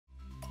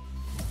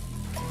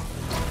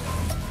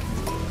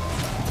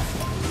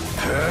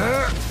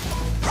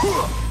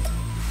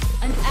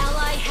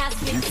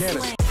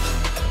slain.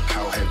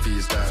 How heavy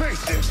is that?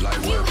 Face Light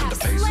work with the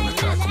pace on the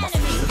track on my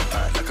feet to the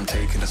back like I'm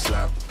taking a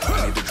slap.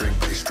 I need a drink,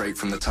 but it's straight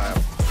from the tap.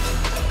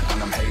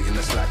 And I'm hating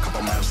the slack,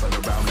 couple man slung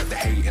around like the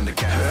hate in the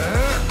gap.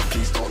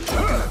 Please stop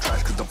talking that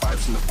trash, cause the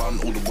vibes in the fun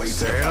all the way to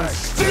the back.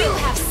 You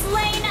have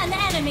slain an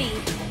enemy.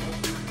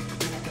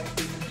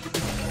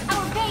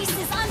 Our base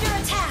is under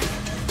attack.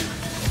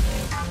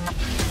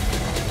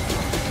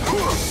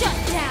 Shut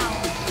down.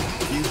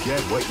 You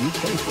get what you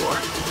pay for.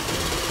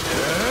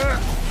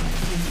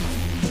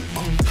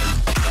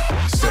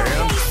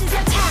 Our base is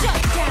attacked.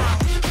 Shut down.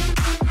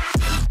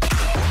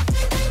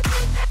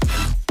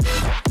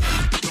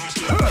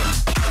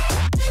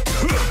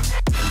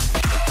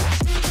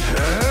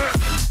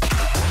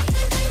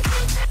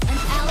 An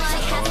ally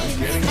has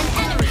been an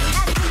enemy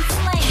has been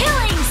slain.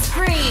 Killing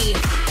spree.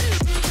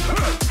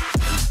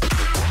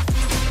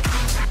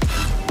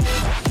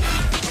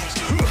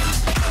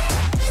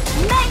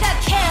 Mega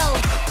kill.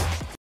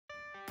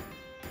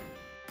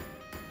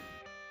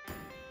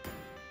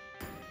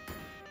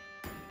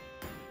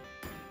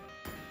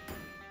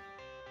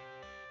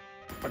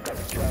 I got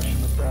the cash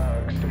in the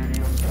bag,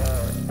 stadium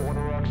packed. Born a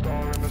rock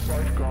star in this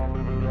life, gonna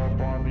live it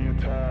up on the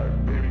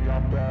attack. Baby,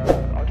 I'm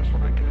bad. I just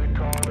wanna get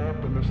caught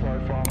up in this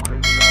life. I'm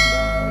crazy, I'm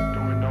mad.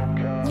 Doing no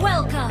cap.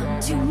 Welcome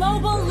to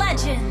Mobile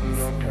Legends.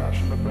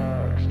 Cash in the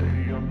bag,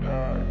 stadium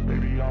packed.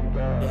 Baby, I'm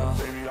bad.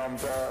 Baby, I'm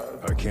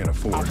bad. I can't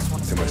afford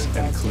to miss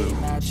any clue.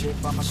 Mad chip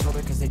on my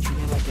shoulder cause they treat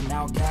me like an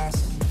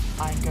outcast.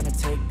 I ain't gonna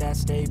take that,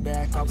 stay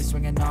back. I'll be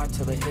swinging hard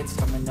till the hits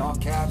come in all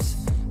caps.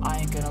 I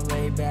ain't gonna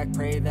lay back,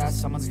 pray that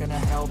someone's gonna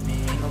help me.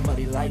 Ain't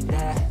nobody like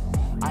that.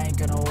 I ain't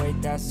gonna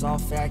wait, that's all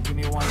fact. Give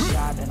me one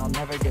shot and I'll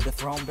never get the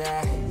throne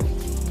back.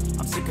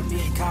 I'm sick of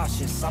being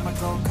cautious. I'ma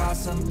go cause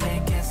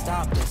something, can't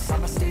stop this.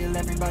 I'ma steal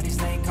everybody's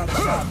lane, call it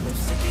shoplift.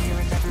 Sick of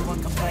hearing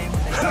everyone complain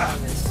when they got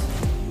this.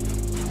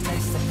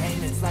 Taste the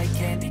pain, it's like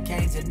candy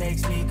canes. It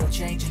makes me go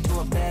change into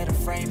a better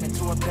frame,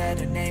 into a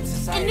better name.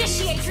 Society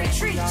Initiate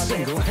retreat.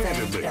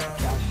 Single-handedly.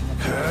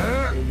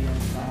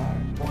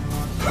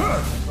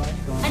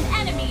 An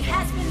enemy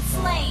has been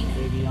slain.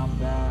 Baby, I'm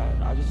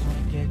bad. I just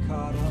wanna get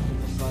caught up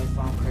in this life.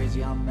 I'm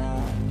crazy, I'm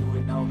mad. Do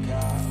it no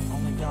cap.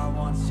 Only got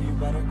one, so you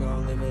better go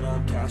live it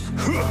up. Cash in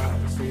the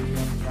bag.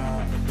 Stadium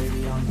packed.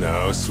 Baby, I'm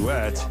No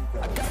sweat.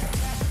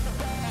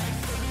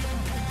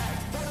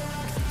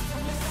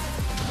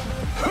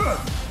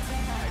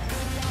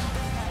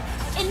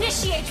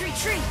 Initiate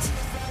retreat.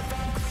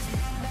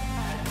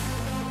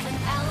 An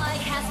ally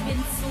has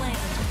been slain.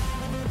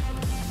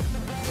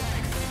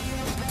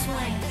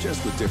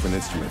 Just with different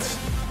instruments.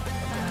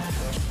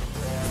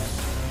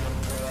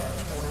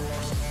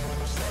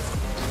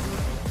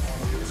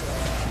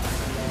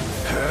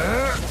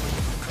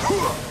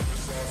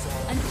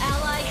 An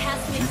ally has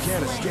been You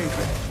can't slain. escape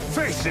it.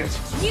 Face it!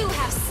 You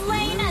have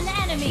slain an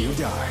enemy. You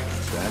die.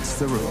 That's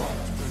the rule.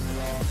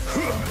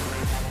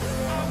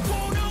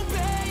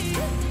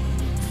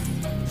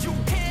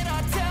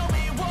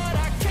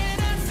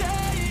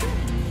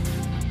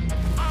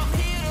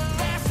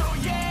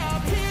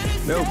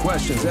 No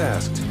questions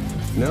asked.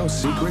 No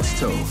secrets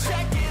told.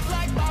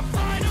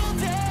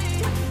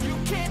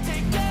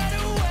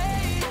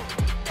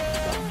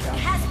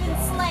 Has been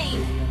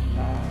slain.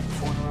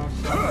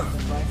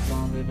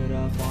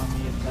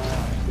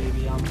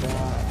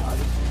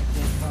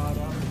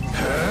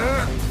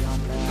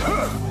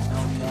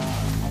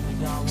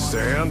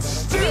 Stand You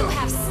still!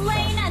 have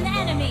slain an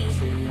enemy.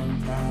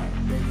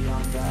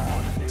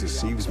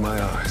 Deceives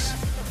my eyes.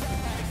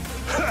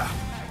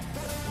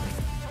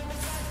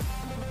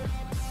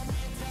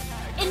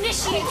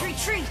 Initiate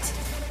retreat.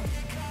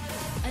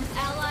 An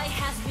ally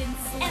has been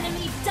slain.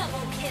 Enemy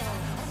double kill.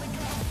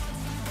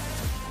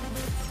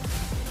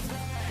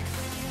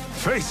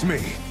 Face me!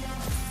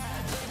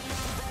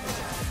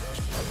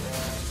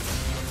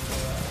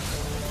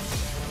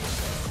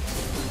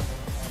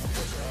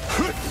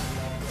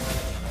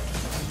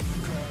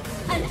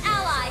 An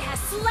ally has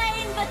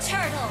slain the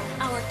turtle.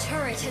 Our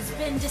turret has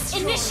been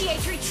destroyed.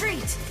 Initiate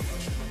retreat.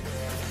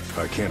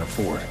 I can't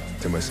afford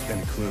to miss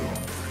any clue.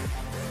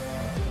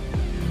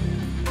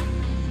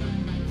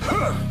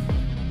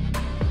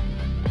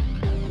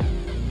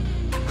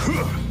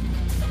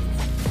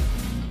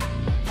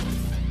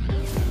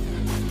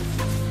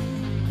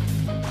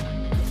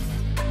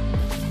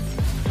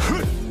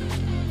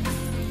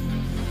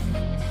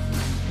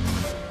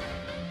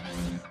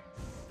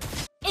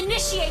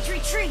 Initiate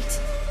retreat.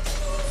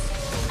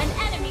 An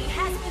enemy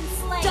has been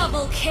slain.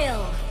 Double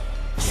kill.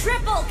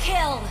 Triple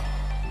kill.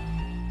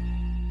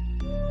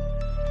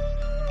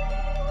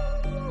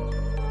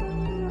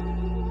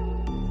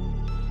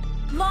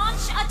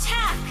 Launch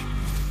attack.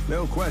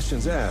 No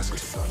questions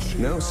asked.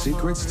 No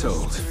secrets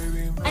told.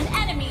 An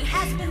enemy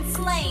has been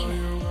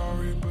slain.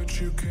 But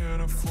you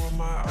can't afford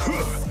my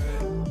outfit.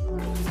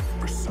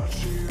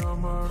 Versace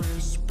on my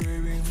wrist,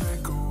 baby,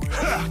 make a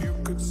wish. You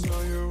could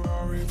sell your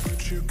Rari,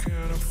 but you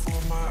can't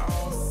afford my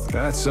outfit.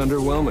 That's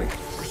underwhelming.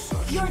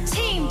 Your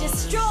team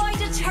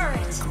destroyed a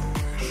turret.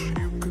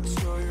 You could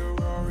sell your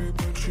Rari,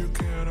 but you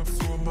can't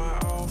afford my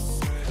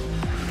outfit.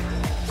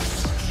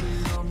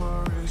 Versace on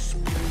my wrist.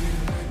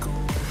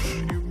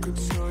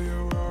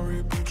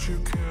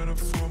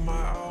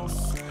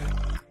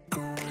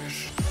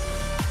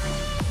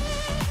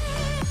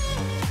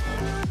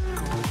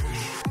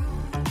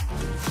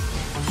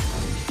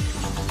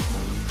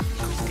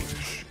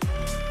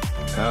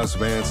 House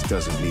Vance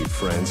doesn't need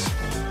friends,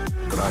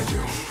 but I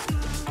do.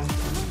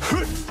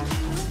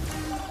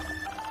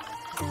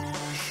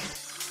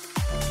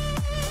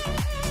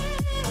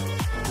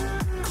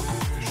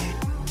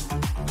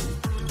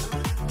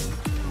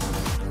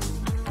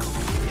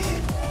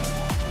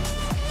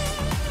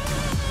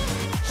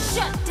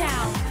 Shut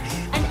down!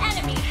 An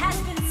enemy has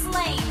been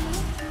slain!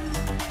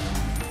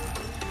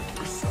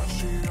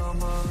 Versace on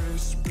my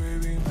wrist,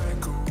 baby,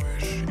 make a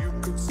wish. You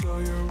could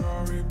sell your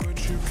Rari, but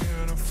you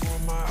can't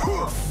afford my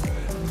outfit.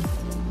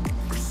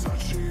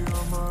 Versace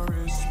on my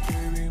wrist,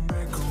 baby,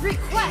 make a wish.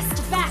 Request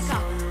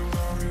backup! Sell your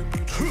Rari,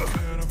 but you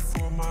can't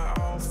afford my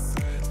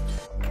outfit.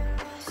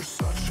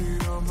 Versace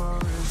on my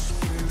wrist,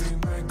 baby,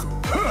 make a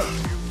wish.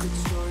 You could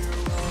sell your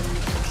Rari,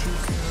 but you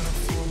can't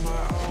afford my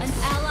outfit. An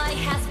ally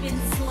has been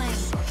slain.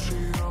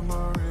 Versace on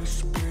my wrist,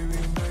 baby,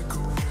 make a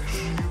wish.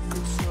 You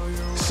could sell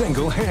your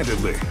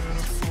Single-handedly.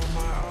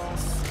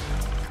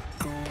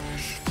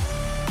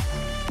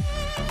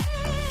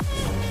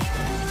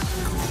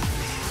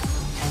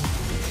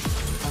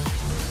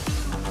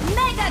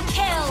 Mega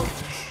kill!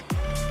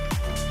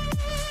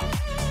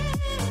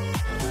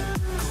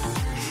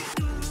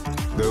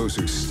 Those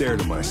who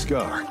stared at my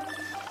scar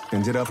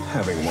ended up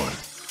having one.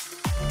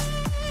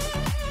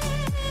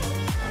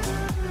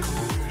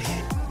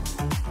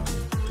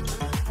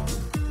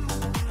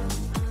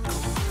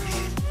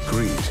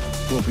 Greed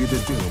will be the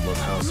doom of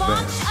House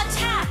Launch Vance.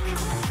 attack!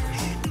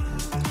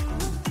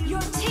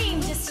 Your team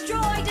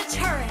destroyed a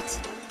turret!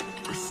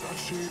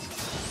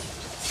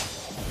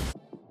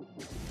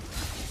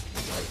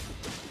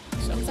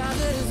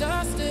 Sometimes it is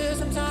justice,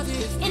 sometimes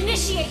it's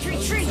Initiate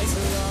retreat!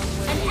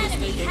 An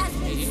enemy has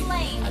been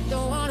slain! I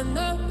don't wanna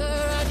know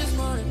her, I just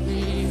wanna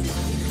breathe.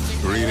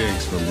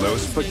 Greetings from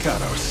Los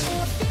Pecados.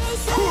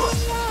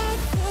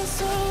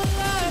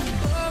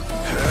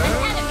 An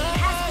enemy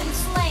has been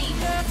slain!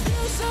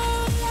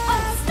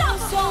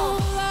 Unstoppable!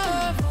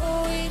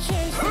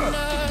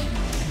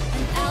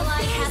 An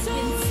ally has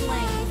been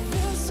slain!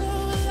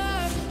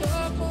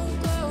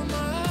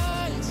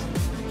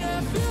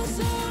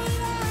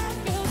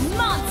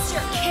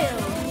 Monster kill!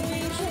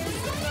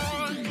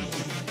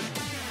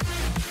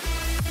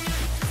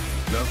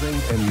 Nothing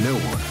and no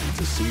one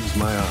deceives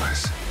my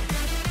eyes.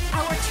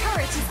 Our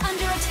turret is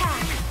under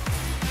attack!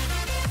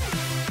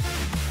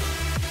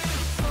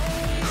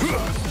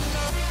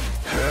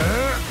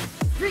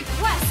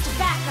 Request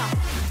backup!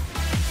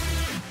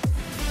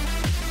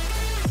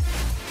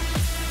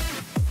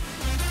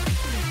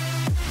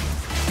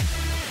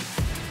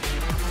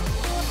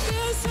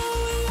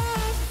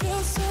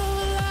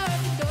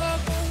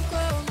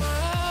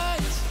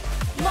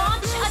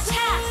 Launch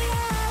attack!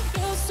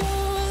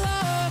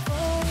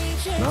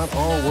 Not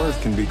all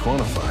worth can be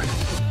quantified.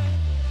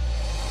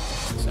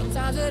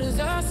 Sometimes it is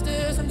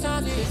justice,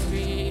 sometimes it's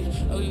greed.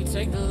 Oh, you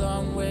take the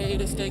long way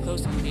to stay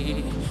close to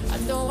me. I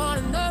don't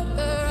wanna know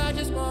her, I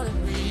just wanna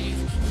breathe.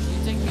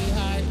 You take me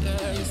higher,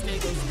 you stay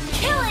close to me.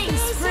 Killing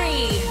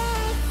spree!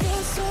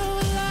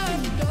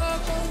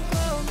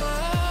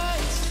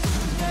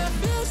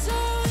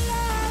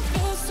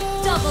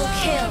 Double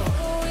kill!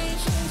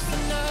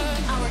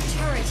 Our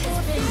turret has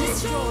been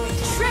destroyed.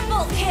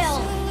 Triple kill!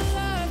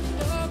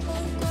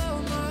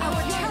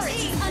 Our turret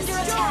is under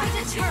attack.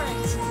 The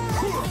turret.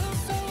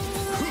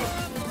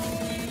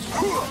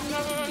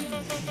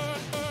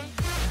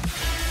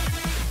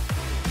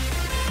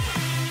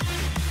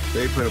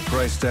 They put a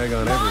price tag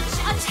on Launch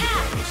everything.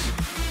 attack!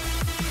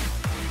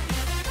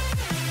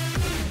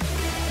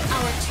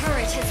 Our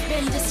turret has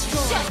been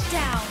destroyed. Shut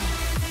down!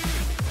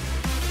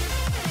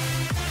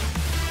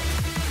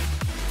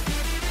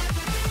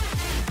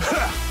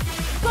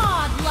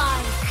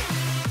 Godlike!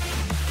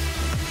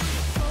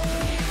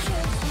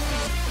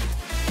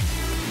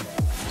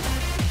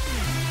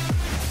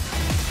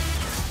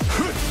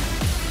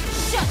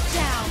 Shut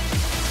down!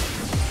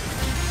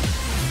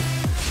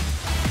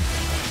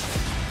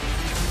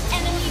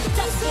 Enemy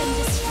has been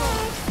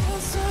destroyed.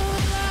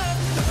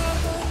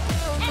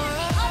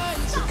 Enemy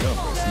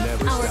unstoppable.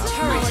 Never Our stop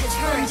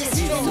turret has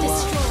been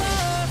destroyed.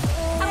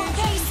 Our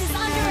base is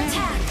under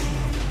attack.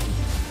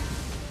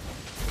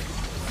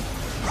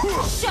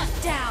 Shut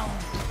down.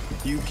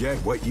 You get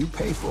what you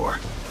pay for.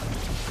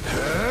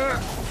 Our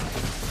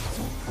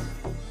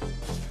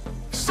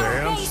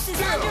Sam, base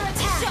is under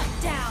attack. Shut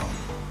down.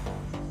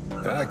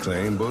 I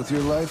claim both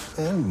your life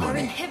and Our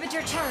money.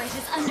 inhibitor turret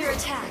is under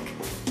attack.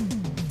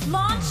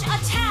 Launch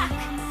attack.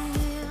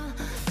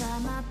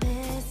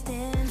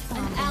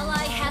 An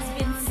ally has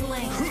been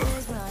slain.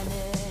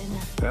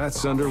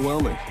 That's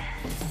underwhelming.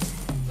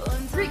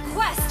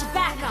 Request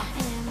backup.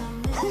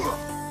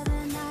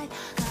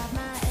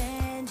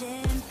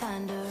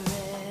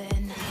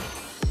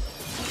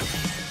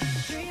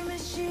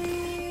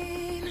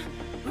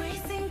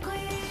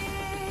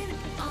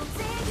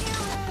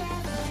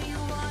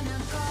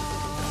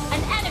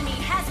 An enemy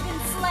has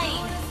been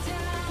slain.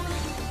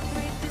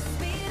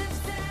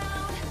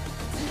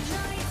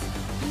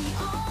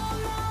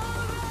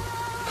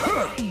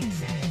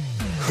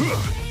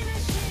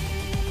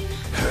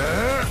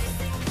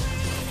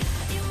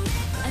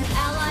 An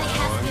ally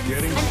has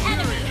getting An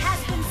enemy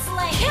has been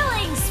slain.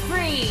 Killing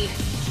spree.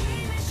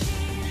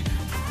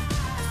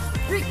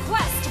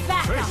 Request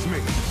backup. Face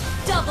me.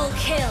 Double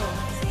kill.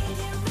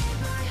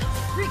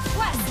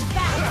 Request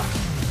backup.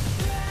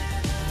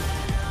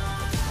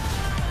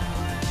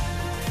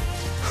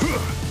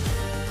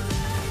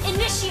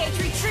 Initiate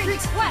retreat.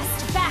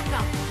 Request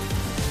backup.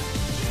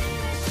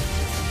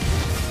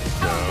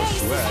 Our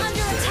base is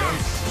under attack.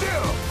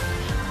 Still.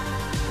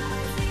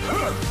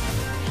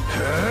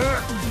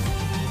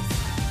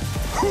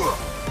 An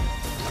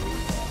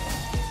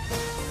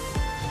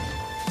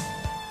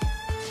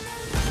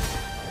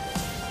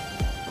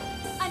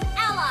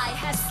ally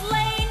has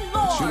slain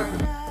more.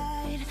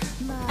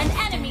 An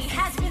enemy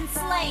has been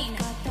slain.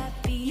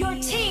 Your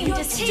team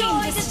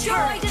destroyed a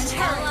turret. An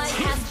ally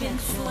has been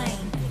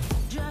slain.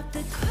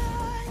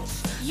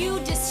 You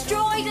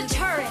destroyed a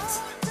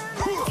turret.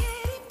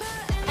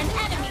 An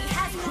enemy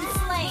has been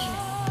slain.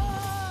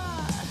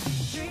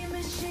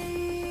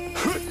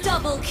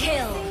 Double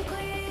kill.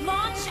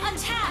 Launch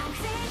attack.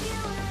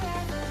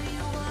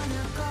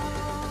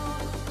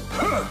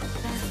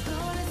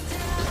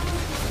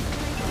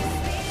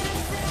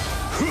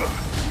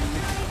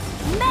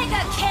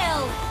 Mega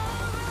kill.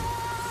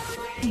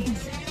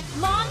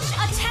 Launch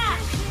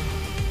attack.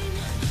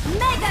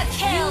 Mega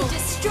kill. You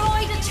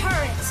destroyed a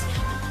turret.